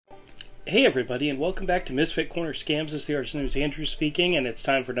Hey everybody, and welcome back to Misfit Corner Scams. This is the Arts News Andrew speaking, and it's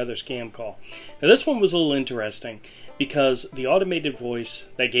time for another scam call. Now this one was a little interesting because the automated voice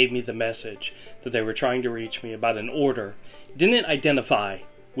that gave me the message that they were trying to reach me about an order didn't identify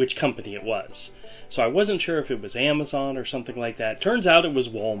which company it was. So I wasn't sure if it was Amazon or something like that. Turns out it was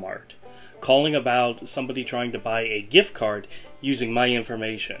Walmart, calling about somebody trying to buy a gift card using my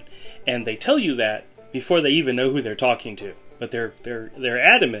information. And they tell you that before they even know who they're talking to. But they're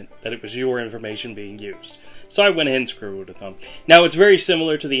adamant that it was your information being used. So I went ahead and screwed with them. Now it's very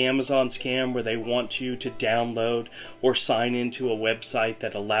similar to the Amazon scam where they want you to download or sign into a website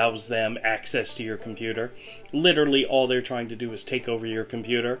that allows them access to your computer. Literally all they're trying to do is take over your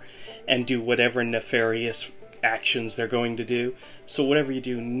computer and do whatever nefarious actions they're going to do. So whatever you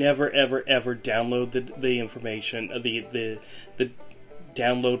do, never ever ever download the information, the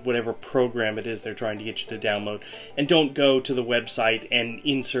download whatever program it is they're trying to get you to download, and don't go to the website and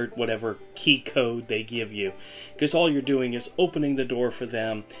insert whatever key code they give you, because all you're doing is opening the door for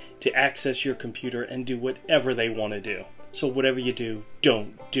them to access your computer and do whatever they want to do. So whatever you do,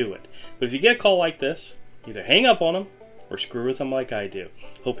 don't do it. But if you get a call like this, either hang up on them or screw with them like I do.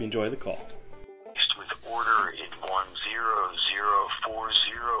 Hope you enjoy the call. With order in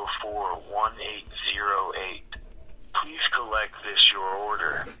 10040418808. Please collect this your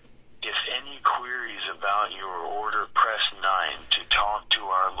order. If any queries about your order, press 9 to talk to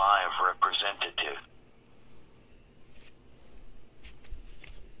our live representative.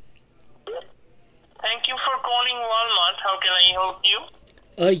 Thank you for calling Walmart. How can I help you?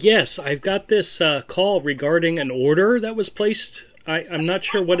 Yes, I've got this call regarding an order that was placed. I'm not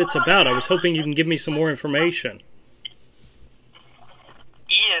sure what it's about. I was hoping you can give me some more information.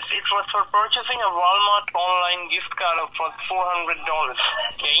 Yes, it was for purchasing a Walmart online gift card for $400.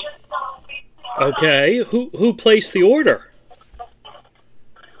 Okay, who placed the order?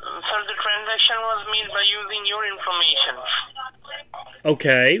 Sir, the transaction was made by using your information.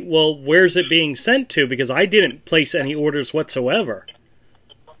 Okay, well, where's it being sent to? Because I didn't place any orders whatsoever.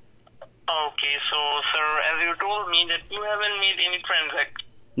 Okay, so, sir, as you told me that you haven't made any transaction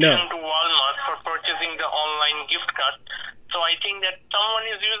to Walmart for purchasing the online gift card. So I think that someone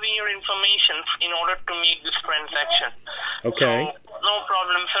is using your information in order to make this transaction. Okay. So, no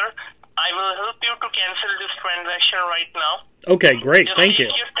problem, sir. I will help you to cancel this transaction right now. Okay, great. Thank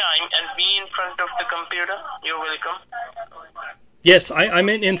you. Just take your time and be in front of the computer. You're welcome. Yes, I'm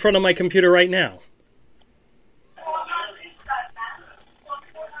in front of my computer right now.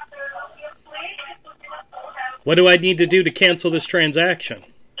 What do I need to do to cancel this transaction?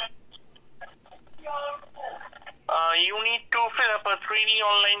 You need to fill up a 3D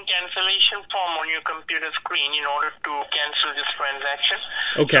online cancellation form on your computer screen in order to cancel this transaction.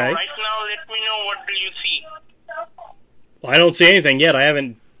 Okay. So right now, let me know, what do you see? Well, I don't see anything yet. I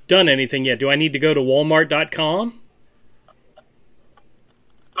haven't done anything yet. Do I need to go to Walmart.com?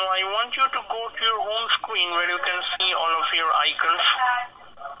 No, I want you to go to your home screen where you can see all of your icons.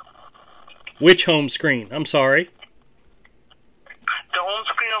 Which home screen? I'm sorry. The home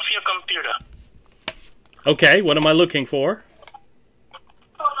screen of your computer. Okay, what am I looking for?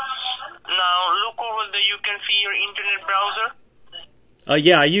 Now, look over there. You can see your internet browser.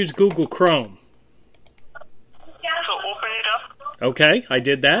 Yeah, I use Google Chrome. So, open it up. Okay, I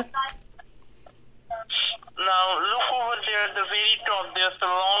did that. Now, look over there at the very top. There's a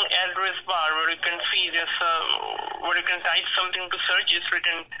long address bar where you can see this, where you can type something to search. It's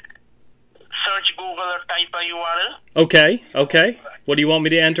written, search Google or type a URL. Okay. What do you want me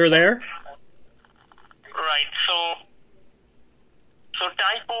to enter there? Right, so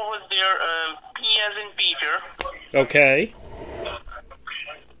type over there, P as in Peter. Okay.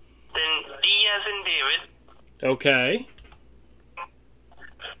 Then D as in David. Okay.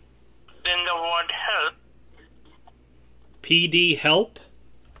 Then the word help. PD help?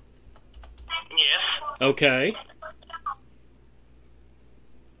 Yes. Okay.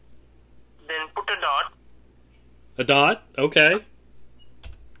 Then put a dot. A dot? Okay.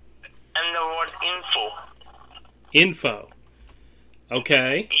 And the word info. Info.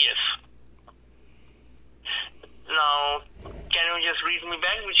 Okay. Yes. Now, can you just read me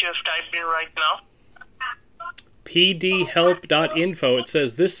back, which you have typed in right now? pdhelp.info. It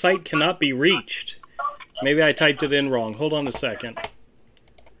says this site cannot be reached. Maybe I typed it in wrong. Hold on a second.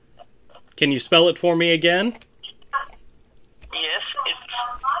 Can you spell it for me again? Yes, it's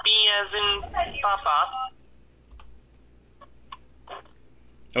P as in Papa.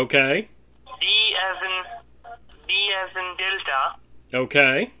 Okay. D as in Delta.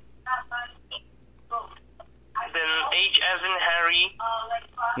 Okay. Then H as in Harry.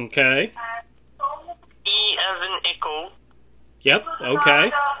 Okay. E as in Echo. Yep,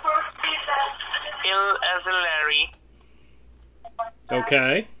 okay. as in Larry.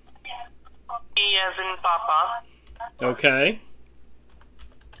 Okay. P as in Papa. Okay.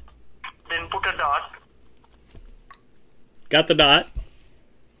 Then put a dot. Got the dot.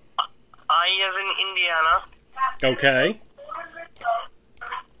 I as in Indiana. Okay.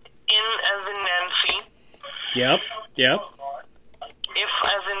 N as in Nancy. Yep. Yep. F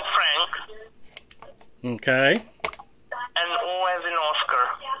as in Frank. Okay. And O as in Oscar.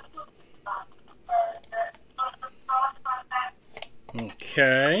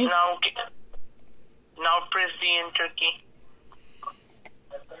 Okay. Now press the enter key.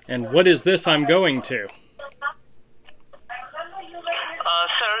 And what is this I'm going to?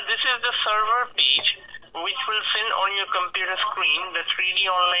 Sir, this is the server page which will send on your computer screen the 3D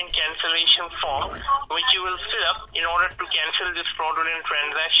online cancellation form which you will fill up in order to cancel this fraudulent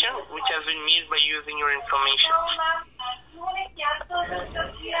transaction which has been made by using your information.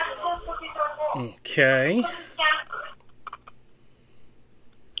 Okay.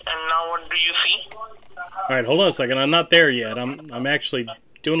 And now what do you see? Alright, hold on a second. I'm not there yet. I'm actually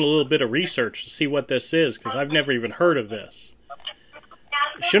doing a little bit of research to see what this is, because I've never even heard of this.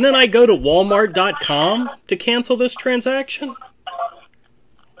 Shouldn't I go to Walmart.com to cancel this transaction? Sir,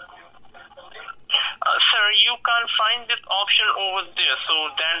 you can't find this option over there.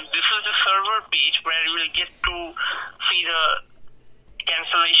 So then this is the server page where you will get to see the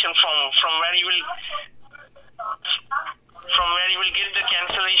cancellation from where you will get the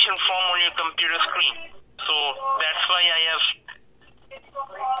cancellation form on your computer screen. So that's why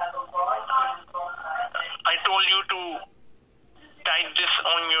I told you to type this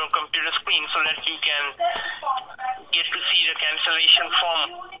on your computer screen so that you can get to see the cancellation form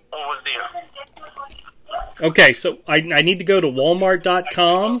over there. Okay, so I need to go to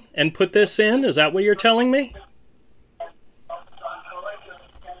Walmart.com and put this in? Is that what you're telling me?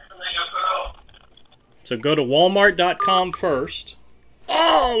 So go to Walmart.com first.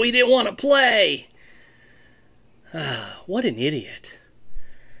 Oh, we didn't want to play! What an idiot.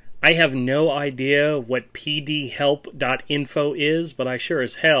 I have no idea what pdhelp.info is, but I sure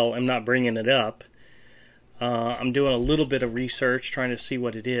as hell am not bringing it up. I'm doing a little bit of research trying to see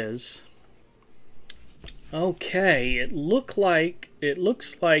what it is. Okay, it looks like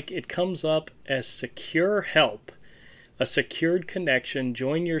it comes up as secure help. A secured connection,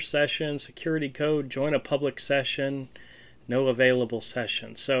 join your session, security code, join a public session, no available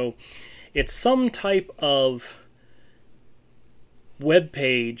session. So it's some type of web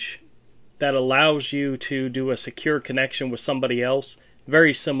page that allows you to do a secure connection with somebody else,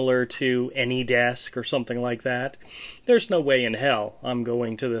 very similar to AnyDesk or something like that. There's no way in hell I'm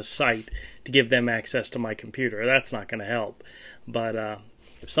going to this site to give them access to my computer. That's not going to help. But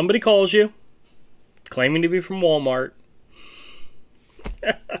if somebody calls you claiming to be from Walmart,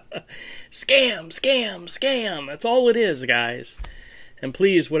 scam, scam, scam. That's all it is, guys. And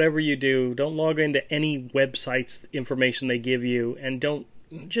please, whatever you do, don't log into any websites information they give you, and don't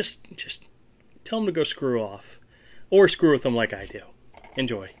just tell them to go screw off, or screw with them like I do.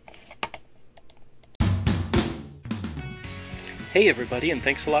 Enjoy. Hey everybody, and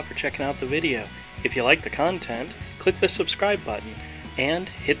thanks a lot for checking out the video. If you like the content, click the subscribe button and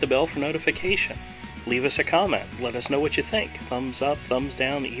hit the bell for notification. Leave us a comment. Let us know what you think. Thumbs up, thumbs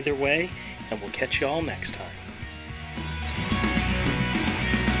down, either way, and we'll catch you all next time.